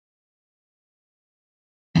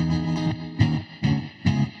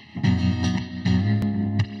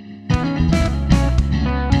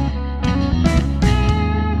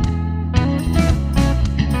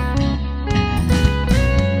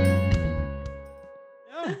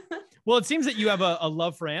Well, it seems that you have a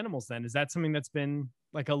love for animals then. Is that something that's been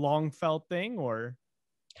like a long felt thing or?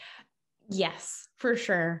 Yes, for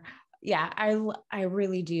sure. Yeah, I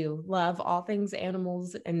really do love all things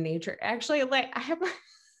animals and nature. Actually, like I have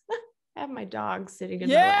I have my dog sitting in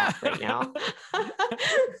my Yeah. lap right now.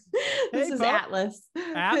 This Hey, is pup. Atlas.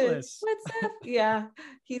 Atlas. What's up? Yeah,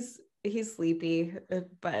 he's sleepy,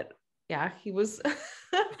 but yeah, he was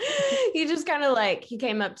he just kind of like he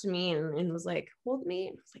came up to me and was like, hold me.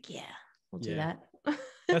 And I was like, yeah, we'll do Yeah. that.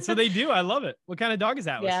 That's what they do. I love it. What kind of dog is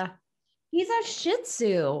Atlas? Yeah. He's a Shih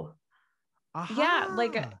Tzu. Yeah,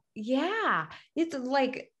 Aha. yeah, it's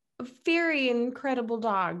like a very incredible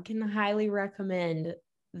dog. Can highly recommend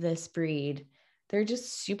this breed. They're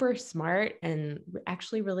just super smart and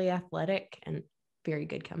actually really athletic and very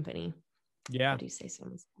good company. Yeah. I do say so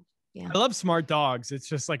myself. Yeah. I love smart dogs. It's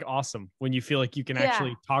just like awesome when you feel like you can Yeah,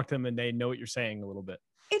 actually talk to them and they know what you're saying a little bit.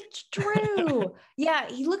 it's true. Yeah,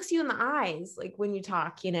 he looks you in the eyes like when you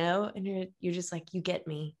talk, and you're just like, you get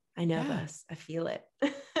me. I know Yeah. this. I feel it.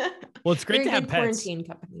 Well, it's They're great a to have good pets. quarantine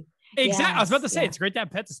company. Exactly. I was about Yes. to say Yeah. it's great to have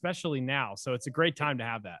pets, especially now. So it's a great time to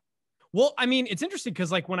have that. Well, I mean, it's interesting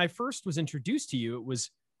because like when I first was introduced to you, it was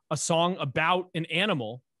a song about an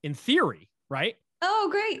animal in theory, right? Oh,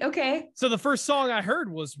 great. Okay. So the first song I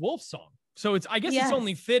heard was Wolf Song. So I guess it's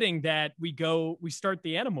only Yes. fitting that we start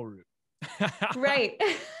the animal route. Right.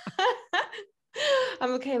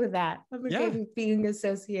 I'm okay with that. I'm okay Yeah. with being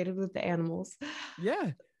associated with the animals.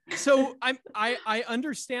 Yeah. So I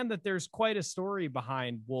understand that there's quite a story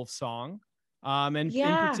behind Wolf Song. And in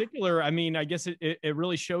Yeah. particular, I mean, I guess it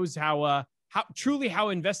really shows how truly how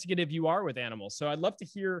investigative you are with animals. So I'd love to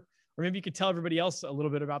hear, or maybe you could tell everybody else a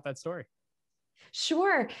little bit about that story.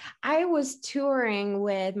 Sure. I was touring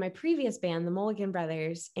with my previous band, the Mulligan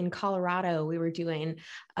Brothers, in Colorado. We were doing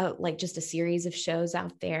like just a series of shows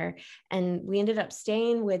out there. And we ended up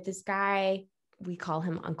staying with this guy. We call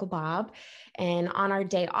him Uncle Bob. And on our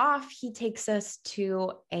day off, he takes us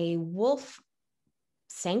to a wolf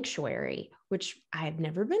sanctuary, which I had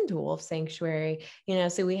never been to a wolf sanctuary,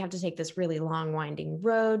 so we have to take this really long winding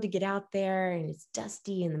road to get out there, and it's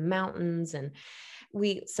dusty in the mountains. And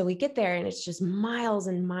we get there and it's just miles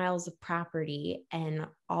and miles of property and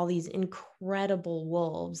all these incredible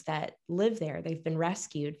wolves that live there. They've been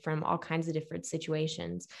rescued from all kinds of different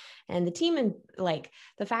situations. And the team and like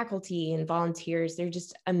the faculty and volunteers, they're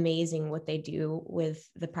just amazing what they do with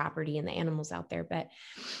the property and the animals out there. But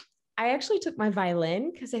I actually took my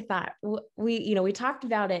violin because I thought we talked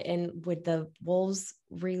about it, and would the wolves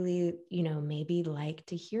really, maybe like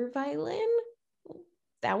to hear violin?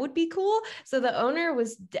 That would be cool. So the owner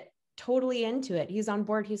was totally into it. He's on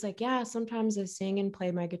board. He's like, yeah, sometimes I sing and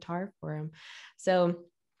play my guitar for him. So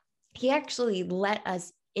he actually let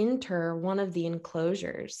us enter one of the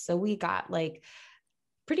enclosures. So we got like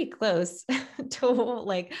pretty close to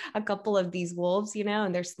like a couple of these wolves,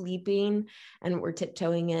 and they're sleeping, and we're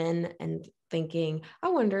tiptoeing in and thinking, I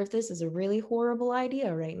wonder if this is a really horrible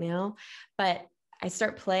idea right now. But I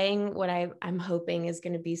start playing what I'm hoping is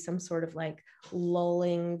going to be some sort of like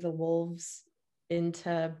lulling the wolves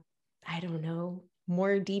into, I don't know,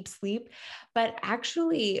 more deep sleep. But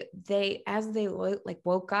actually as they like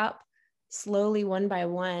woke up slowly, one by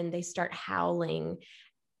one, they start howling.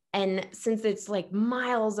 And since it's like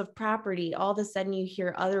miles of property, all of a sudden you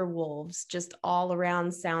hear other wolves just all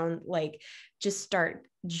around sound like just start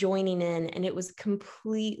joining in. And it was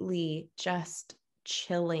completely just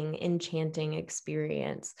chilling, enchanting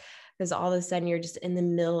experience, because all of a sudden you're just in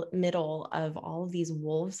the middle of all of these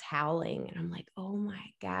wolves howling. And I'm like, oh my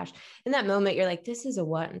gosh. In that moment, you're like, this is a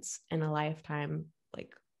once in a lifetime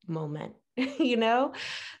like moment,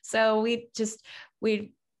 So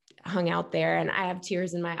we hung out there, and I have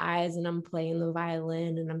tears in my eyes, and I'm playing the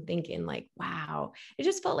violin, and I'm thinking like, wow, it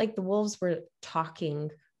just felt like the wolves were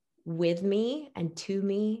talking with me and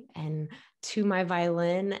to my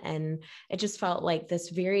violin. And it just felt like this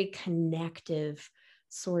very connective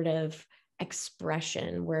sort of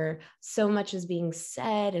expression where so much is being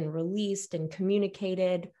said and released and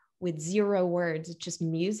communicated with zero words. It's just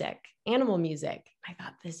music, animal music. I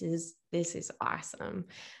thought this is awesome.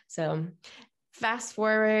 So fast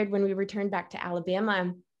forward, when we returned back to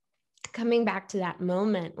Alabama, coming back to that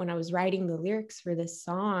moment when I was writing the lyrics for this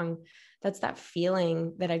song, that's that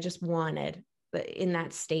feeling that I just wanted. But in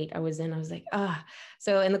that state I was in, I was like, ah.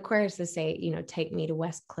 So in the chorus they say, take me to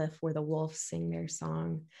West Cliff where the wolves sing their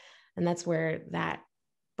song. And that's where that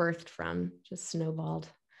birthed from, just snowballed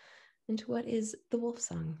into what is the wolf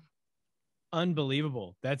song.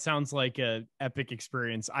 Unbelievable. That sounds like a epic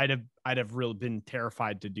experience. I'd have really been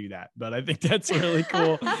terrified to do that, but I think that's really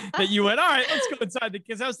cool that you went, all right, let's go inside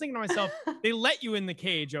because I was thinking to myself, they let you in the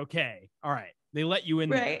cage. Okay. All right. They let you in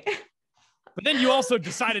Right. there. But then you also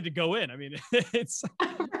decided to go in. I mean, it's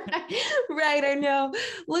right. I know.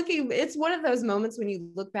 It's one of those moments when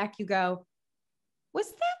you look back, you go, was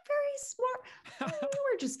that very smart?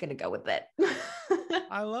 We're just going to go with it.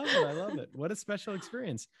 I love it. I love it. What a special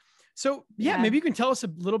experience. So yeah, Yeah. maybe you can tell us a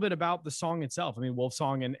little bit about the song itself. I mean, Wolf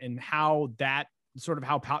Song and how that sort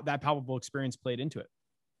of that palpable experience played into it.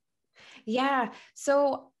 Yeah.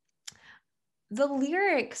 So the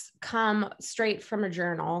lyrics come straight from a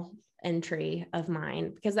journal entry of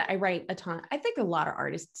mine because I write a ton. I think a lot of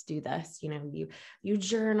artists do this. You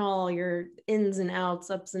journal your ins and outs,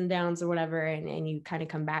 ups and downs or whatever, and you kind of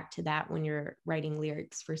come back to that when you're writing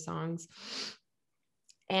lyrics for songs.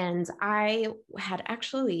 And I had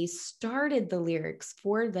actually started the lyrics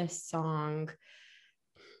for this song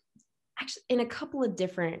actually in a couple of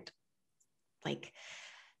different like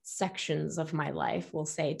sections of my life, we'll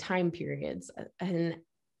say time periods. And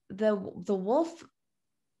the Wolf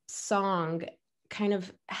song kind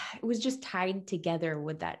of, it was just tied together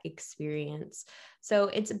with that experience. So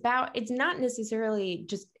it's not necessarily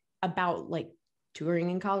just about like touring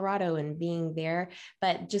in Colorado and being there,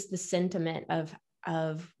 but just the sentiment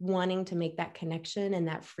of wanting to make that connection and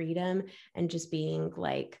that freedom and just being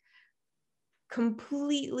like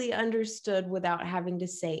completely understood without having to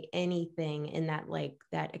say anything in that like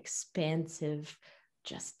that expansive,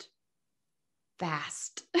 just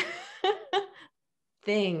vast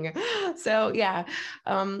thing. So yeah,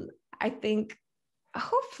 I think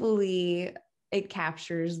hopefully it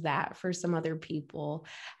captures that for some other people.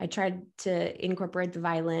 I tried to incorporate the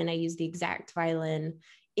violin. I used the exact violin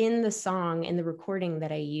in the song, in the recording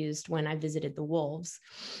that I used when I visited the wolves.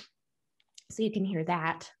 So you can hear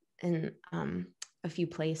that in a few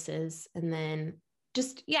places. And then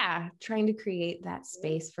just, yeah, trying to create that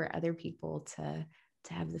space for other people to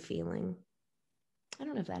have the feeling. I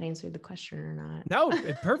don't know if that answered the question or not. No,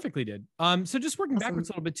 it perfectly did. So just working Awesome. backwards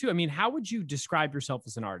a little bit too. I mean, how would you describe yourself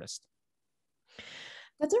as an artist?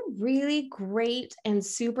 That's a really great and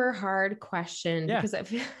super hard question because I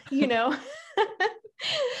feel,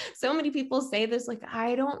 so many people say this, like,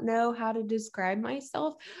 I don't know how to describe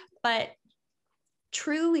myself, but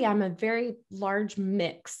truly I'm a very large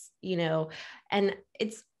mix, and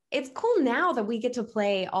it's cool now that we get to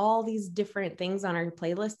play all these different things on our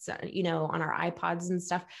playlists, on our iPods and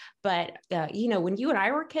stuff. But, when you and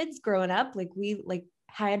I were kids growing up, like we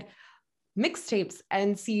had mixtapes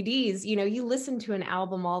and CDs, you listen to an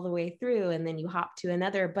album all the way through and then you hop to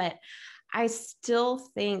another. But I still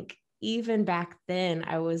think even back then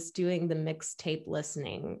I was doing the mixtape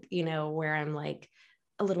listening, where I'm like,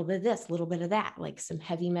 a little bit of this, a little bit of that, like some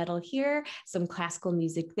heavy metal here, some classical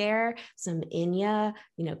music there, some Enya,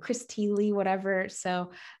 Chris Thile, whatever.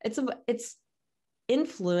 So it's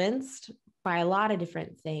influenced by a lot of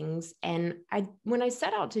different things. And when I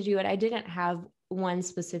set out to do it, I didn't have one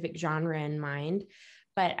specific genre in mind,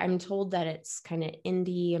 but I'm told that it's kind of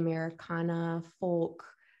indie, Americana, folk,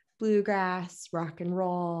 bluegrass, rock and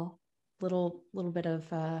roll, little bit of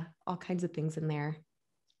all kinds of things in there.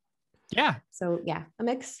 Yeah. So yeah, a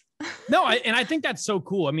mix. No, I think that's so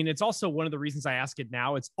cool. I mean, it's also one of the reasons I ask it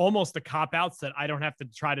now. It's almost the cop-outs that I don't have to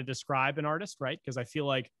try to describe an artist, right? Because I feel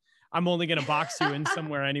like I'm only going to box you in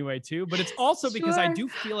somewhere anyway, too. But it's also because I do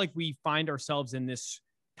feel like we find ourselves in this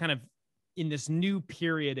new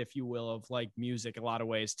period, if you will, of like music in a lot of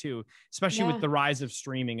ways too, especially with the rise of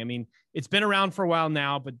streaming. I mean, it's been around for a while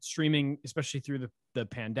now, but streaming, especially through the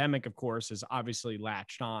pandemic, of course, is obviously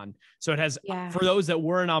latched on. So it has, for those that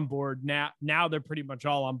weren't on board, now they're pretty much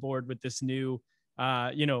all on board with this new,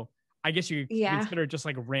 I guess you could consider it just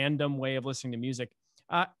like a random way of listening to music.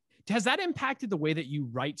 Has that impacted the way that you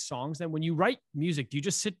write songs? Then when you write music, do you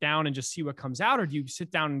just sit down and just see what comes out? Or do you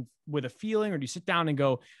sit down with a feeling, or do you sit down and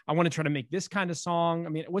go, I want to try to make this kind of song? I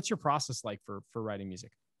mean, what's your process like for writing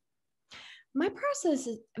music? My process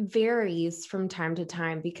varies from time to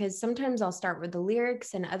time because sometimes I'll start with the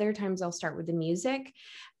lyrics and other times I'll start with the music.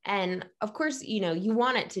 And of course, you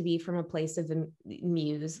want it to be from a place of the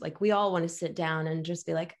muse. Like we all want to sit down and just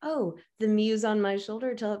be like, oh, the muse on my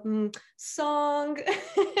shoulder, song.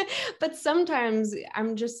 But sometimes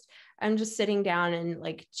I'm just sitting down and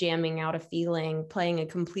like jamming out a feeling, playing a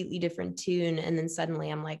completely different tune. And then suddenly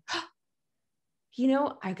I'm like,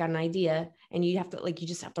 I've got an idea, and you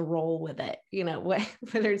just have to roll with it,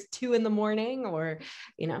 whether it's 2 a.m. or,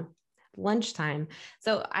 lunchtime.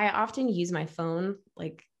 So I often use my phone.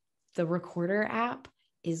 Like the recorder app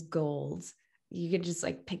is gold. you could just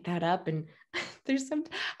like pick that up. And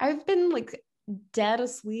I've been like dead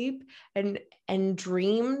asleep and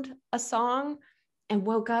dreamed a song and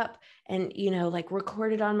woke up and, like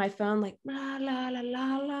recorded on my phone, like la, la, la,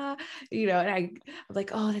 la, la, and I'm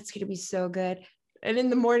like, oh, that's going to be so good. And in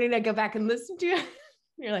the morning I go back and listen to it.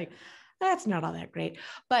 You're like, that's not all that great.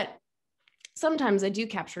 But sometimes I do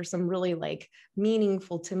capture some really like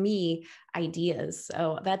meaningful to me ideas.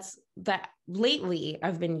 So that lately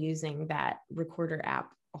I've been using that recorder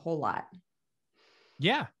app a whole lot.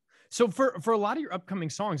 Yeah. So for a lot of your upcoming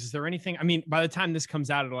songs, is there anything, I mean, by the time this comes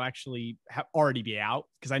out, it'll actually already be out,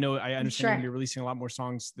 because I understand Sure. you're gonna be releasing a lot more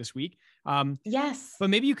songs this week. Yes. But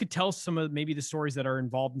maybe you could tell some of maybe the stories that are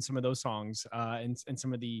involved in some of those songs, and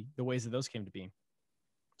some of the ways that those came to be.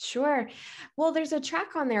 Sure. Well, there's a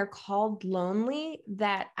track on there called Lonely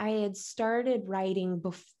that I had started writing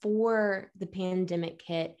before the pandemic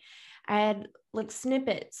hit. I had like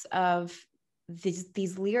snippets of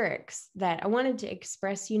these lyrics that I wanted to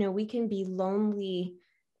express, we can be lonely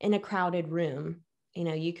in a crowded room.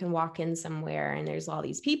 You can walk in somewhere and there's all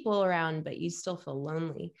these people around, but you still feel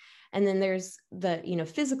lonely. And then there's the,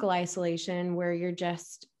 physical isolation where you're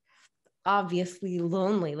just obviously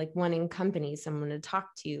lonely, like wanting company, someone to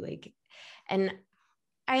talk to, like, and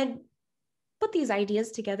I had put these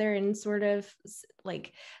ideas together and sort of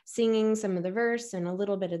like singing some of the verse and a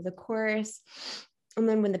little bit of the chorus. And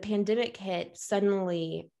then when the pandemic hit,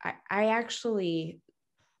 suddenly I actually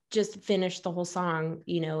just finished the whole song,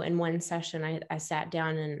 in one session. I sat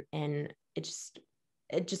down and it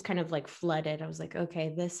just kind of like flooded. I was like,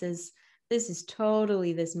 okay, this is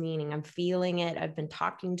totally this meaning. I'm feeling it. I've been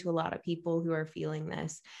talking to a lot of people who are feeling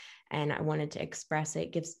this, and I wanted to express it.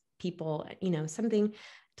 It gives people, something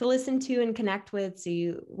to listen to and connect with. So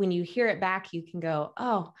when you hear it back, you can go,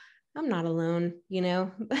 oh, I'm not alone.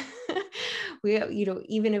 We,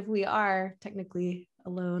 even if we are technically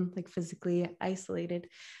alone, like physically isolated.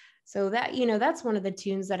 So that, that's one of the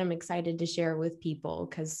tunes that I'm excited to share with people,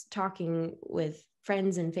 because talking with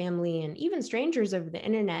friends and family and even strangers over the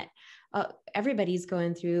internet, everybody's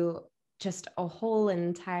going through just a whole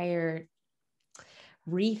entire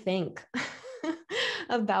rethink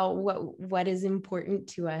about what is important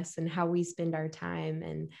to us and how we spend our time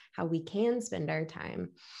and how we can spend our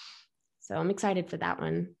time. So I'm excited for that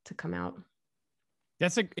one to come out.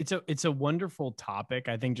 It's a wonderful topic,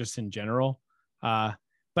 I think, just in general. But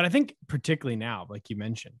I think particularly now, like you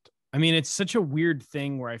mentioned, I mean, it's such a weird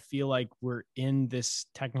thing where I feel like we're in this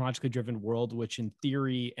technologically driven world, which in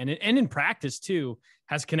theory and in practice too,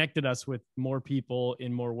 has connected us with more people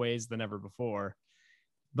in more ways than ever before.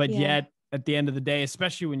 But yet at the end of the day,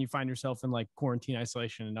 especially when you find yourself in like quarantine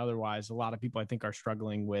isolation and otherwise, a lot of people I think are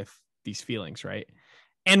struggling with these feelings, right?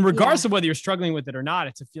 And regardless of whether you're struggling with it or not,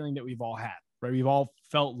 it's a feeling that we've all had, right? We've all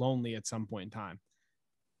felt lonely at some point in time.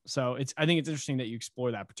 So I think it's interesting that you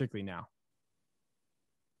explore that, particularly now.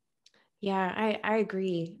 Yeah, I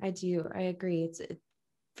agree. I do. I agree. It's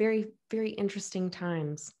very, very interesting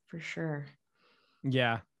times for sure.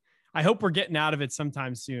 Yeah. I hope we're getting out of it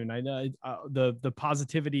sometime soon. I know the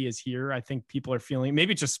positivity is here. I think people are feeling,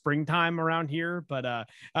 maybe it's just springtime around here, but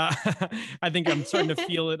I think I'm starting to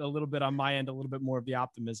feel it a little bit on my end, a little bit more of the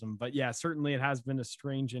optimism. But yeah, certainly it has been a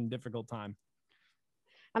strange and difficult time.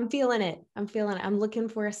 I'm feeling it. I'm looking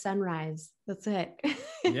for a sunrise. That's it.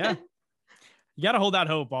 Yeah. You got to hold out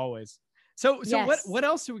hope always. So yes. what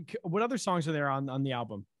else? What other songs are there on the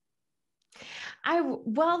album?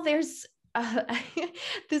 There's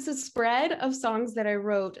this is a spread of songs that I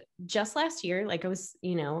wrote just last year. Like I was,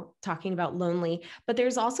 talking about lonely, but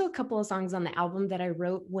there's also a couple of songs on the album that I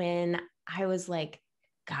wrote when I was like,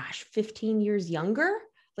 gosh, 15 years younger,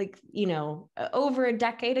 like, over a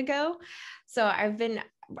decade ago. So I've been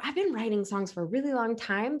writing songs for a really long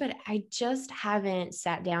time, but I just haven't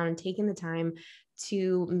sat down and taken the time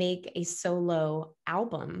to make a solo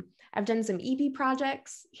album. I've done some EP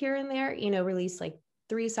projects here and there, released like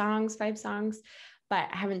 3 songs, 5 songs, but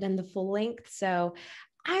I haven't done the full length. So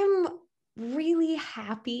I'm really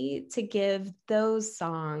happy to give those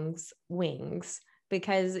songs wings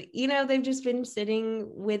because, they've just been sitting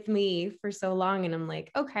with me for so long. And I'm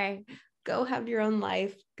like, okay, go have your own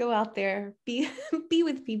life, go out there, be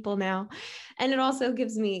with people now. And it also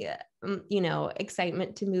gives me,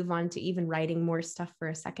 excitement to move on to even writing more stuff for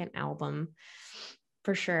a second album.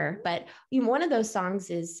 For sure. But one of those songs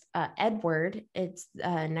is Edward. It's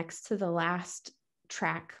next to the last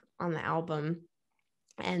track on the album.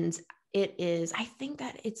 And I think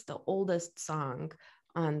that it's the oldest song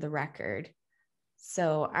on the record.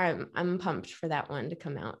 So I'm pumped for that one to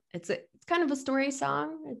come out. It's It's kind of a story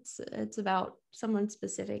song. It's about someone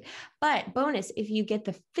specific. But bonus, if you get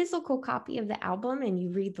the physical copy of the album and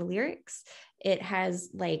you read the lyrics, it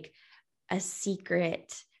has like a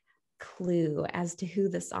secret clue as to who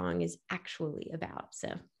the song is actually about.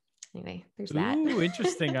 So anyway, there's that. Ooh,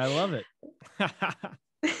 interesting. I love it.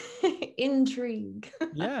 Intrigue.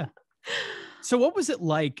 Yeah. So what was it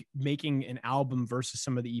like making an album versus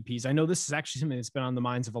some of the EPs? I know this is actually something that's been on the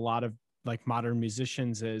minds of a lot of like modern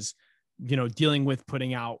musicians, is, you know, dealing with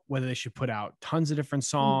putting out, whether they should put out tons of different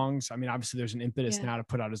songs. I mean, obviously there's an impetus now to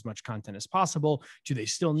put out as much content as possible. Do they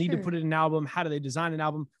still need to put it in an album? How do they design an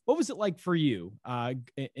album? What was it like for you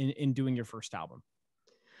in doing your first album?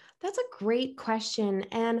 That's a great question.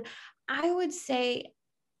 And I would say,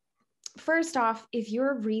 first off, if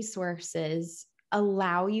your resources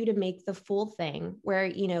allow you to make the full thing, where,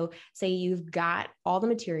 you know, say you've got all the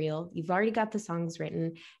material, you've already got the songs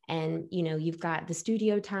written, and, you know, you've got the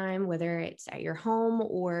studio time, whether it's at your home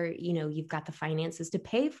or, you know, you've got the finances to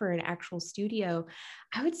pay for an actual studio,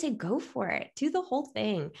 I would say go for it. Do the whole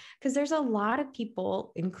thing. Because there's a lot of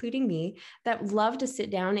people, including me, that love to sit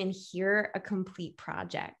down and hear a complete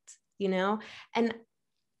project, you know? And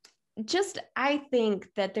just, I think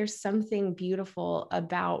that there's something beautiful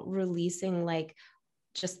about releasing like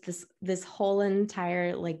just this whole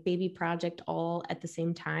entire like baby project all at the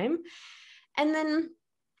same time. And then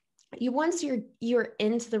once you're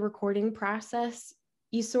into the recording process,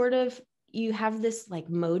 you have this like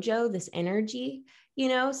mojo, this energy, you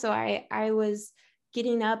know? So I was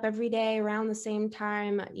getting up every day around the same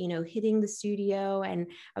time, you know, hitting the studio. And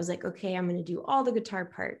I was like, okay, I'm going to do all the guitar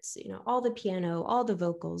parts, you know, all the piano, all the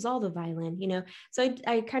vocals, all the violin, you know? So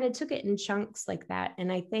I kind of took it in chunks like that. And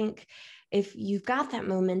I think if you've got that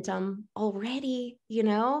momentum already, you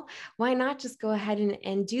know, why not just go ahead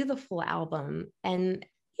and do the full album and,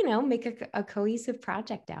 you know, make a cohesive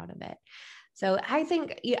project out of it. So I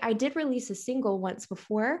think I did release a single once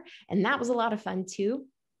before, and that was a lot of fun too.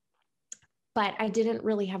 But I didn't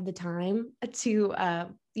really have the time to,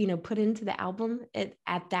 you know, put into the album at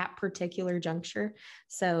that particular juncture.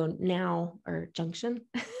 So now, or junction.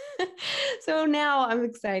 So now I'm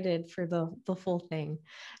excited for the full thing.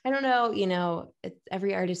 I don't know, you know,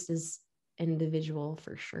 every artist is individual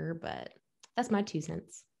for sure, but that's my 2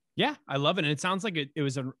 cents. Yeah, I love it. And it sounds like it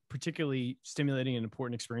was a particularly stimulating and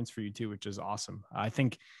important experience for you too, which is awesome. I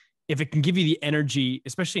think if it can give you the energy,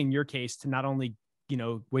 especially in your case, to not only, you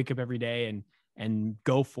know, wake up every day and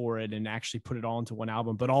go for it and actually put it all into one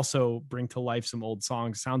album, but also bring to life some old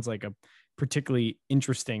songs. Sounds like a particularly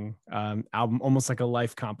interesting album, almost like a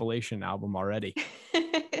life compilation album already.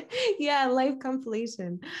 Yeah, life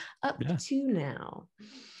compilation up to now.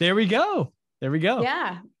 There we go. There we go.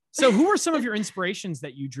 Yeah. So who were some of your inspirations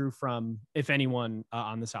that you drew from, if anyone,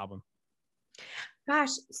 on this album?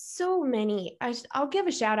 Gosh, so many. I'll give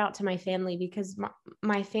a shout out to my family, because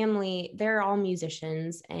my family, they're all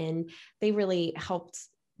musicians, and they really helped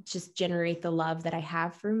just generate the love that I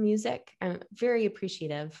have for music. I'm very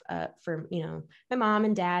appreciative for, you know, my mom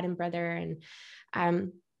and dad and brother.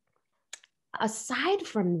 And aside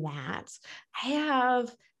from that, I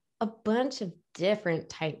have a bunch of different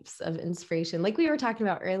types of inspiration. Like we were talking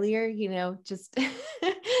about earlier, you know, just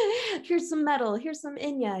here's some metal, here's some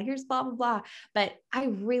Enya, here's blah, blah, blah. But I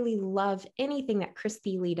really love anything that Chris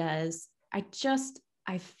Thile does. I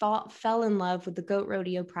fell in love with the Goat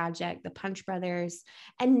Rodeo Project, the Punch Brothers,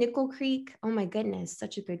 and Nickel Creek. Oh my goodness,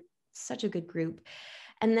 such a good group.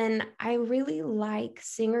 And then I really like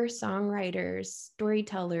singer-songwriters,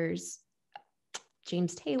 storytellers,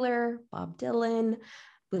 James Taylor, Bob Dylan,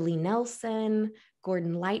 Willie Nelson,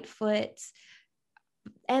 Gordon Lightfoot.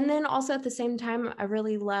 And then also at the same time, I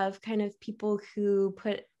really love kind of people who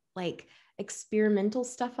put like experimental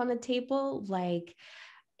stuff on the table, like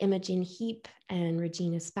Imogen Heap and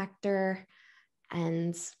Regina Spektor.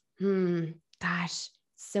 And gosh,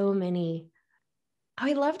 so many. Oh,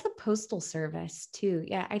 I loved the Postal Service too.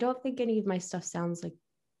 Yeah, I don't think any of my stuff sounds like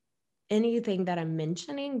anything that I'm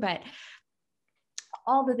mentioning, but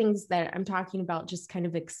all the things that I'm talking about just kind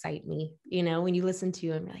of excite me, you know, when you listen to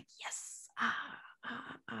them, you're like, yes.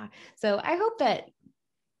 So I hope that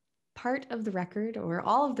part of the record or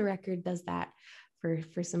all of the record does that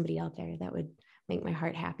for somebody out there. That would make my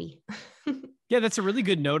heart happy. Yeah, that's a really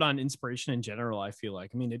good note on inspiration in general, I feel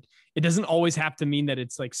like. I mean, it doesn't always have to mean that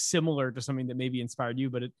it's like similar to something that maybe inspired you,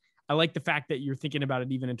 but I like the fact that you're thinking about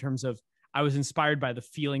it even in terms of, I was inspired by the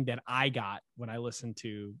feeling that I got when I listened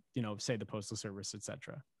to, you know, say the Postal Service,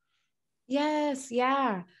 etc. Yes.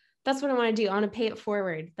 Yeah. That's what I want to do. I want to pay it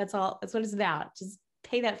forward. That's all. That's what it's about. Just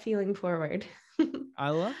pay that feeling forward.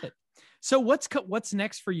 I love it. So what's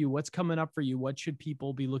next for you? What's coming up for you? What should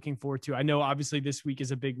people be looking forward to? I know obviously this week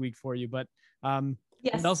is a big week for you, but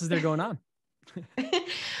what else is there going on?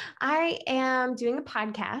 I am doing a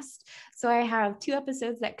podcast. So I have 2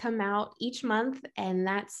 episodes that come out each month, and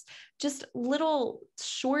that's just little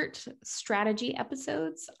short strategy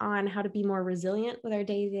episodes on how to be more resilient with our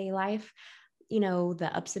day-to-day life. You know,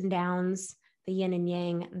 the ups and downs, the yin and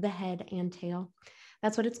yang, the head and tail.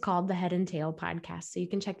 That's what it's called, the Head and Tail podcast. So you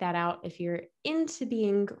can check that out if you're into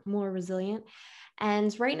being more resilient.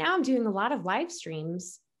 And right now I'm doing a lot of live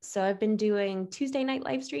streams. So I've been doing Tuesday night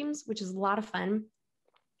live streams, which is a lot of fun.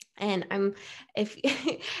 And if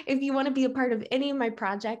if you want to be a part of any of my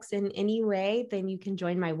projects in any way, then you can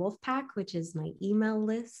join my Wolf Pack, which is my email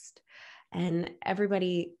list. And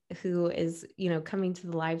everybody who is, coming to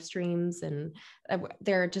the live streams, and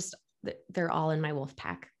they're all in my Wolf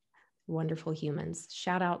Pack. Wonderful humans.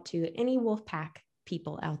 Shout out to any Wolf Pack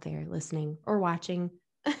people out there listening or watching.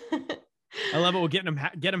 I love it. We'll get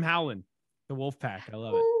them howling. The Wolf Pack. I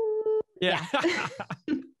love it. Yeah.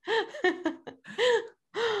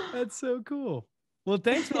 That's so cool. Well,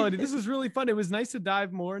 thanks, Melody. This was really fun. It was nice to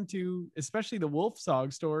dive more into, especially the wolf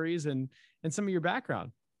song stories and some of your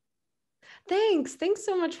background. Thanks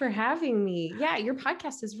so much for having me. Yeah, your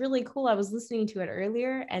podcast is really cool. I was listening to it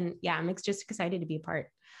earlier, and yeah, I'm just excited to be a part.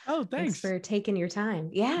 Oh, thanks for taking your time.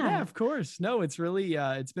 Yeah, of course. No, it's really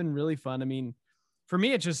it's been really fun. I mean, for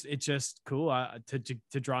me, it's just cool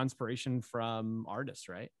to draw inspiration from artists,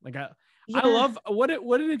 right? Like I love what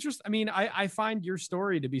an interest. I mean, I find your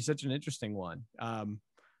story to be such an interesting one. And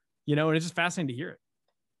it's just fascinating to hear it.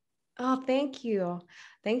 Oh, thank you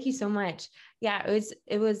so much. Yeah,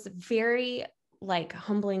 it was very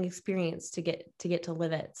humbling experience to get to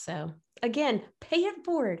live it. So again, pay it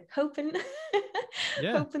forward, hoping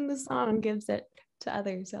the song gives it to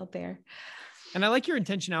others out there. And I like your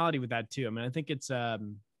intentionality with that too. I mean, I think it's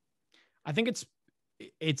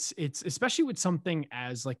especially with something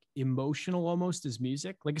as like emotional almost as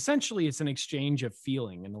music. Like essentially it's an exchange of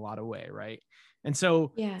feeling in a lot of way, right? And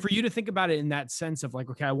so for you to think about it in that sense of like,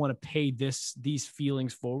 okay, I want to pay these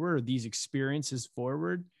feelings forward or these experiences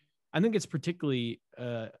forward, I think it's particularly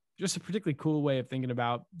just a particularly cool way of thinking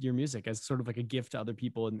about your music as sort of like a gift to other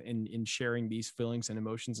people in sharing these feelings and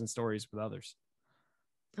emotions and stories with others.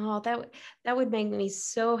 Oh, that would make me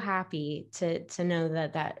so happy to know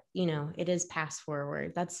that it is pass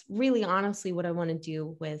forward. That's really honestly what I want to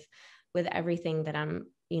do with everything that I'm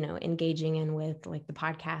engaging in with like the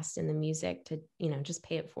podcast and the music, to just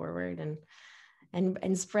pay it forward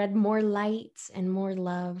and spread more light and more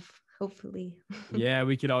love, hopefully. Yeah,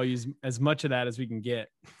 we could all use as much of that as we can get.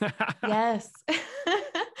 Yes.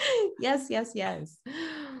 yes.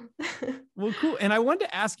 Well, cool. And I wanted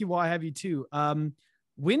to ask you while I have you too,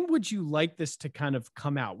 when would you like this to kind of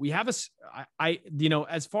come out? We have as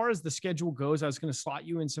far as the schedule goes, I was going to slot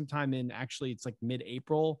you in sometime in, actually, it's like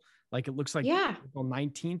mid-April. Like it looks like April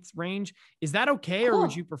 19th range. Is that okay? Cool. Or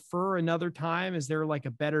would you prefer another time? Is there like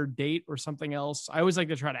a better date or something else? I always like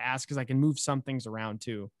to try to ask because I can move some things around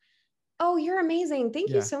too. Oh, you're amazing.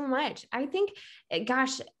 Thank you so much. I think,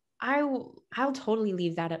 gosh, I'll totally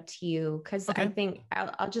leave that up to you. Cause I think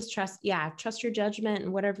I'll just trust your judgment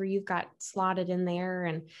and whatever you've got slotted in there.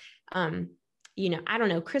 And, I don't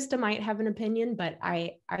know, Krista might have an opinion, but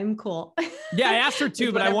I'm cool. Yeah. I asked her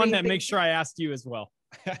too, but I wanted to make sure I asked you as well.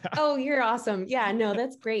 Oh, you're awesome. Yeah, no,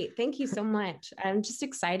 that's great. Thank you so much. I'm just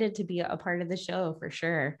excited to be a part of the show for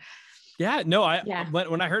sure. Yeah, no,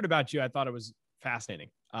 when I heard about you, I thought it was fascinating.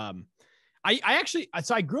 I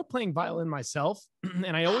grew up playing violin myself,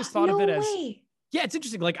 and I always thought of it as, it's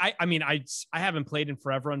interesting. Like, I haven't played in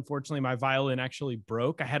forever. Unfortunately, my violin actually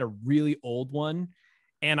broke. I had a really old one,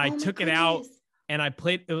 and I took it out and I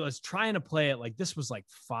was trying to play it. Like, this was like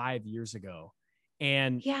 5 years ago.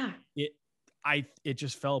 And it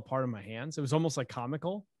just fell apart in my hands. It was almost like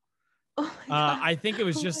comical. Oh my God. I think it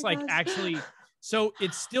was just actually, so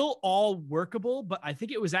it's still all workable, but I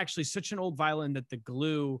think it was actually such an old violin that the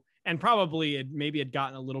glue, and probably it had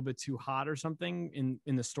gotten a little bit too hot or something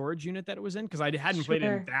in the storage unit that it was in, because I hadn't played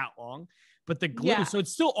it that long. But the glue, so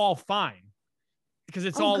it's still all fine, because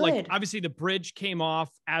it's all good. Like, obviously the bridge came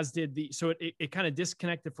off, as did so it kind of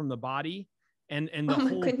disconnected from the body, and the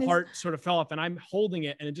whole part sort of fell off, and I'm holding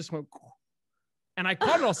it and it just went, and I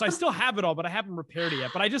caught it all. So I still have it all, but I haven't repaired it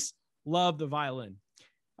yet. But I just love the violin.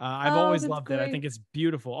 I've always loved it. I think it's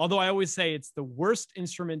beautiful. Although I always say it's the worst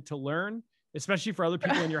instrument to learn, especially for other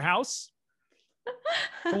people in your house.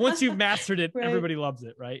 But once you've mastered it, everybody loves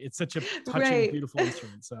it, right? It's such a touching, beautiful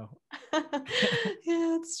instrument. So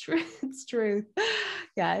yeah, it's true. It's true.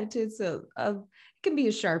 Yeah, it can be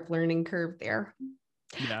a sharp learning curve there.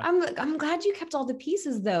 Yeah. I'm glad you kept all the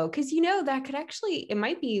pieces though, because that could actually, it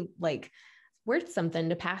might be like worth something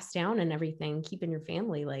to pass down and everything, keep in your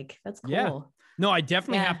family. Like that's cool. Yeah. No, I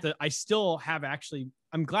definitely Yeah. have to. I still have actually.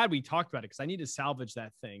 I'm glad we talked about it because I need to salvage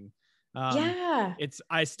that thing. Yeah.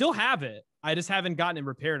 I still have it. I just haven't gotten it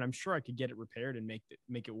repaired. I'm sure I could get it repaired and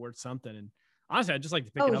make it worth something. And honestly, I'd just like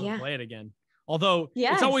to pick it up and play it again. Although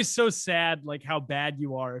it's always so sad, like how bad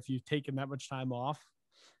you are if you've taken that much time off.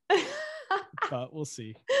 But we'll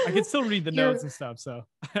see. I can still read the notes and stuff. So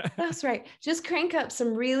that's right. Just crank up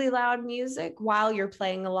some really loud music while you're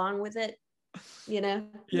playing along with it. Yeah.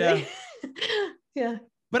 Yeah.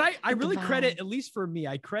 But I really credit, at least for me,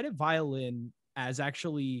 I credit violin as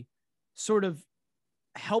actually sort of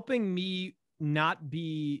helping me not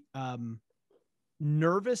be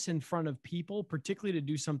nervous in front of people, particularly to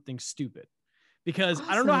do something stupid. Because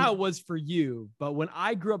I don't know how it was for you, but when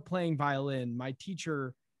I grew up playing violin, my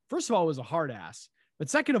teacher, first of all, was a hard ass. But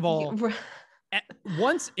second of all,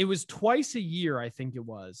 once, it was twice a year, I think it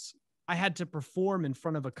was, I had to perform in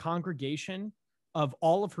front of a congregation of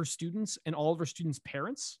all of her students and all of her students'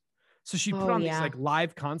 parents. So she put on these like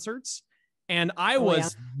live concerts, and I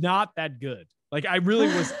was not that good. Like I really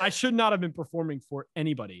was, I should not have been performing for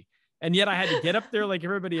anybody. And yet I had to get up there like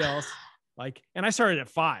everybody else. Like, and I started at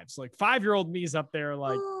 5. So like 5-year-old me's up there,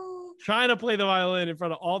 like trying to play the violin in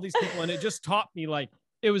front of all these people. And it just taught me, like,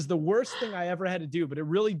 it was the worst thing I ever had to do, but it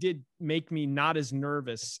really did make me not as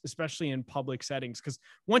nervous, especially in public settings. Cause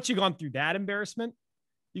once you've gone through that embarrassment,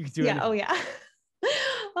 you can do it. Oh yeah.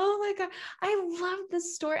 Oh my God. I love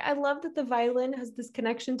this story. I love that the violin has this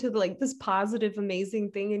connection to like this positive,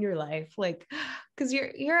 amazing thing in your life. Like, cause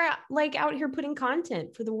you're like out here putting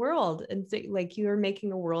content for the world, and like you're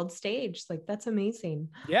making a world stage. Like that's amazing.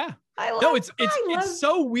 Yeah. It's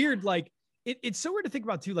so weird. Like it's so weird to think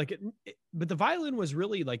about too. Like, but the violin was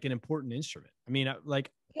really like an important instrument. I mean,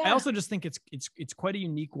 I also just think it's quite a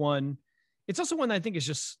unique one. It's also one that I think is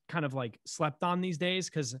just kind of like slept on these days,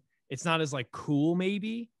 cause it's not as like cool,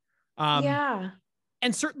 maybe.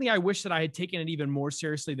 And certainly I wish that I had taken it even more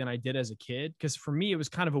seriously than I did as a kid. Cause for me, it was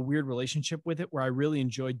kind of a weird relationship with it where I really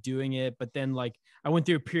enjoyed doing it. But then like I went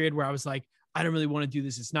through a period where I was like, I don't really want to do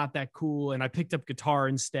this. It's not that cool. And I picked up guitar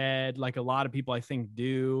instead, like a lot of people I think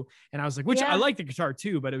do. And I was like, I like the guitar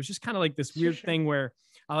too, but it was just kind of like this weird thing where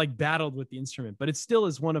I like battled with the instrument, but it still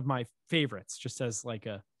is one of my favorites, just as like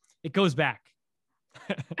it goes back.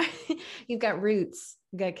 You've got roots,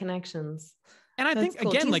 you've got connections. And I think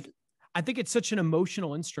cool. Again, like, I think it's such an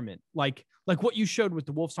emotional instrument, like what you showed with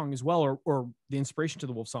the Wolf Song as well, or the inspiration to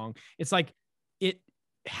the Wolf Song. It's like, it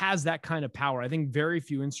has that kind of power. I think very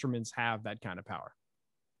few instruments have that kind of power.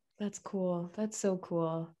 That's cool. That's so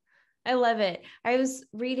cool. I love it. I was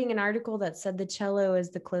reading an article that said the cello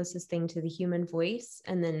is the closest thing to the human voice,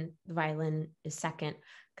 and then the violin is second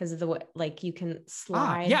because of the way, like, you can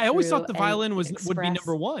slide. Yeah, I always thought the violin would be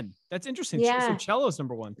number one. That's interesting. Yeah. So cello's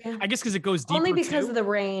number one. Yeah. I guess because it goes deeper. Only because of the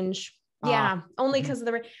range. Yeah, only because of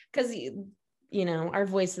the because our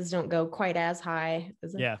voices don't go quite as high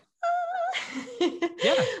as yeah.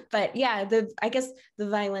 Yeah. But yeah, I guess the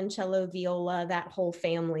violin, cello, viola, that whole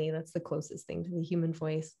family, that's the closest thing to the human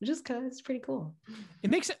voice, which is it's pretty cool.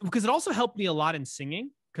 It makes it, because it also helped me a lot in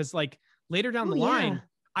singing, because like later down the line,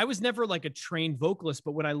 I was never like a trained vocalist,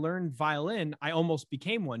 but when I learned violin, I almost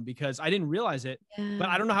became one because I didn't realize it. But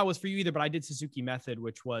I don't know how it was for you either, but I did Suzuki method,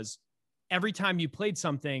 which was every time you played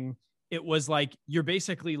something, it was like you're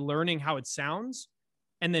basically learning how it sounds,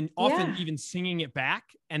 and then often even singing it back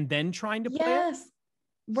and then trying to play it.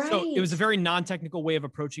 Right. So it was a very non-technical way of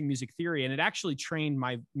approaching music theory, and it actually trained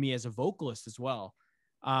me as a vocalist as well.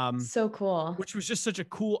 So cool. Which was just such a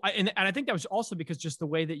cool, and I think that was also because just the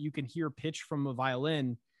way that you can hear pitch from a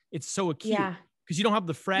violin, it's so acute because you don't have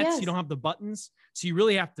the frets, you don't have the buttons, so you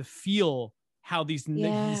really have to feel how these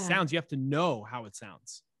sounds. You have to know how it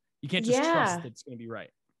sounds. You can't just trust that it's going to be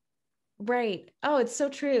right. Right. Oh, it's so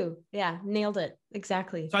true. Yeah. Nailed it.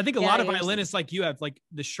 Exactly. So I think a lot of violinists like you have like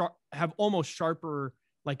have almost sharper,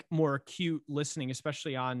 like more acute listening,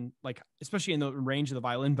 especially in the range of the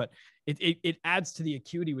violin, but it adds to the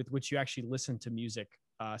acuity with which you actually listen to music,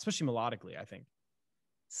 especially melodically, I think.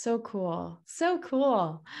 So cool. So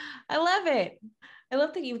cool. I love it. I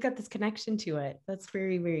love that you've got this connection to it. That's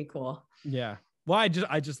very, very cool. Yeah. Well,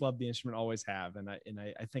 I just love the instrument, always have, and I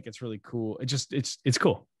think it's really cool. It's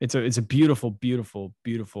cool. It's a beautiful, beautiful,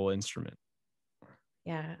 beautiful instrument.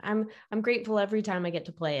 Yeah, I'm grateful every time I get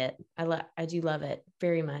to play it. I do love it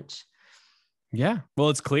very much. Yeah, well,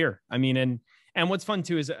 it's clear. I mean, and what's fun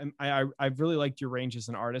too is I've really liked your range as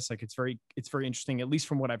an artist. Like it's very interesting, at least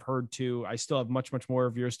from what I've heard too. I still have much more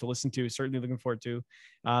of yours to listen to. Certainly looking forward to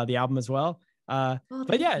the album as well. Well, But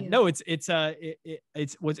thank yeah, you. no,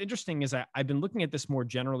 it's what's interesting is I've been looking at this more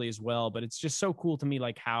generally as well, but it's just so cool to me,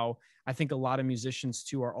 like how I think a lot of musicians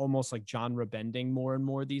too are almost like genre bending more and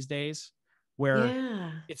more these days, where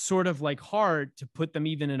Yeah. it's sort of like hard to put them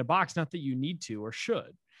even in a box. Not that you need to or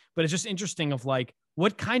should, but it's just interesting of like,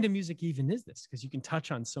 what kind of music even is this? Because you can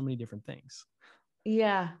touch on so many different things.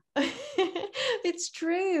 Yeah. It's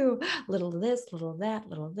true. Little this, little that,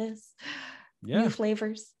 little this. New Yeah.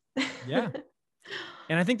 flavors. Yeah.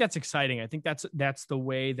 And I think that's exciting. I think that's the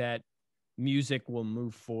way that music will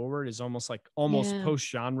move forward, is almost Yeah. post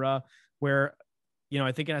genre, where,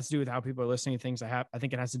 I think it has to do with how people are listening to things. I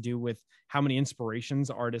think it has to do with how many inspirations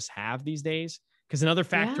artists have these days. Because another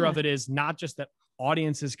factor Yeah. of it is not just that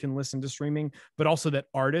audiences can listen to streaming, but also that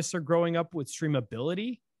artists are growing up with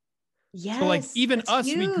streamability. So like Yes, even that's us,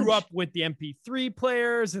 we grew up huge. with the MP3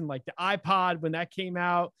 players and like the iPod when that came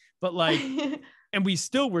out, but like, and we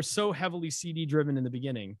still were so heavily CD driven in the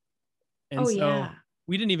beginning. And Oh so yeah.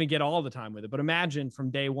 we didn't even get all the time with it. But imagine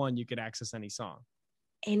from day one, you could access any song.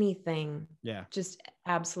 Anything. Yeah. Just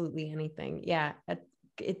absolutely anything. Yeah.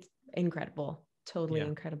 It's incredible. Totally Yeah.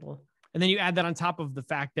 incredible. And then you add that on top of the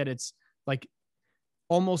fact that it's like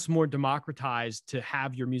almost more democratized to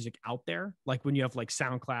have your music out there. Like when you have like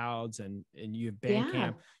SoundClouds and you have Yeah.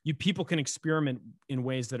 Bandcamp, people can experiment in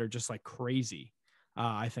ways that are just like crazy.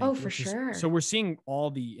 I Oh, think, for which is, so sure. we're seeing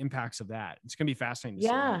all the impacts of that. It's going to be fascinating to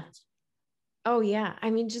see what Yeah. happens. Oh yeah. I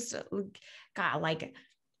mean, just God, like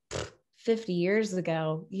 50 years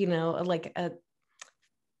ago, like a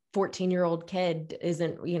 14-year-old kid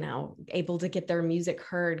isn't, able to get their music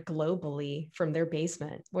heard globally from their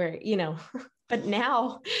basement where, but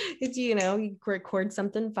now it's, you record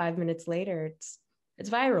something 5 minutes later, it's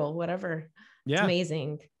viral, whatever. It's Yeah.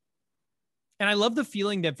 amazing. And I love the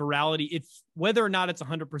feeling that virality, it's whether or not it's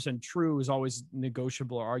 100% true is always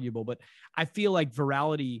negotiable or arguable, but I feel like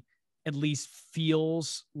virality at least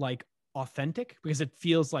feels like authentic because it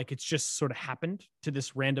feels like it's just sort of happened to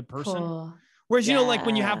this random person. Cool. Whereas, like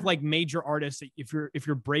when you have Yeah. like major artists, if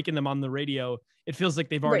you're breaking them on the radio, it feels like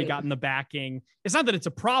they've already Right. gotten the backing. It's not that it's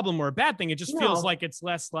a problem or a bad thing. It just feels No. like it's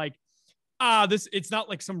less like, it's not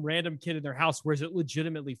like some random kid in their house, whereas it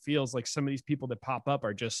legitimately feels like some of these people that pop up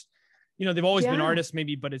are just, they've always been Yeah. artists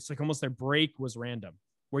maybe, but it's like almost their break was random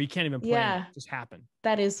where you can't even plan it. Yeah. It just happened.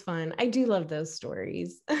 That is fun. I do love those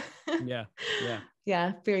stories. Yeah. Yeah.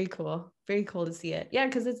 Yeah, very cool. Very cool to see it. Yeah,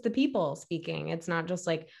 because it's the people speaking. It's not just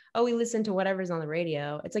like, oh, we listen to whatever's on the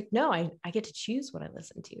radio. It's like, no, I get to choose what I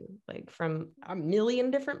listen to, like from a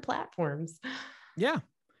million different platforms. Yeah.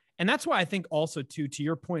 And that's why I think also too, to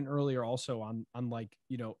your point earlier, also on like,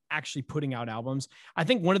 actually putting out albums. I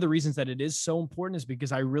think one of the reasons that it is so important is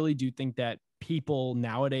because I really do think that people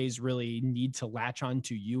nowadays really need to latch on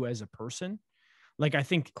to you as a person. Like, I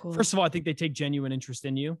think, Cool. first of all, I think they take genuine interest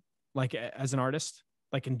in you, like as an artist,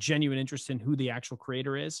 like in genuine interest in who the actual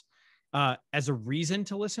creator is, as a reason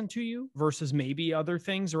to listen to you versus maybe other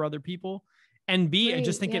things or other people. And B, I Right.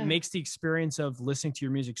 just think it Yeah. makes the experience of listening to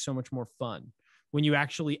your music so much more fun when you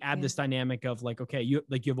actually add Yeah. this dynamic of like, okay, you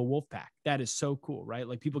have a wolf pack. That is so cool, right?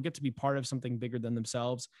 Like people get to be part of something bigger than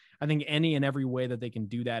themselves. I think any and every way that they can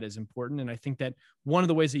do that is important. And I think that one of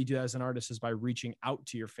the ways that you do that as an artist is by reaching out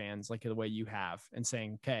to your fans, like the way you have, and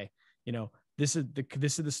saying, okay, this is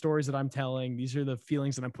the stories that I'm telling. These are the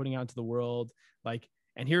feelings that I'm putting out into the world. Like,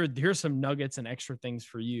 and here's some nuggets and extra things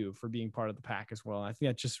for you for being part of the pack as well. I think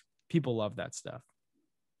that just people love that stuff.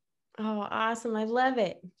 Oh, awesome. I love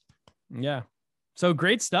it. Yeah. So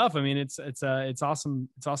great stuff. I mean, it's awesome.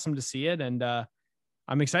 It's awesome to see it. And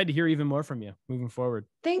I'm excited to hear even more from you moving forward.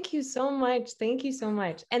 Thank you so much. Thank you so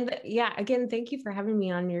much. And yeah, again, thank you for having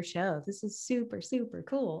me on your show. This is super, super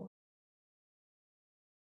cool.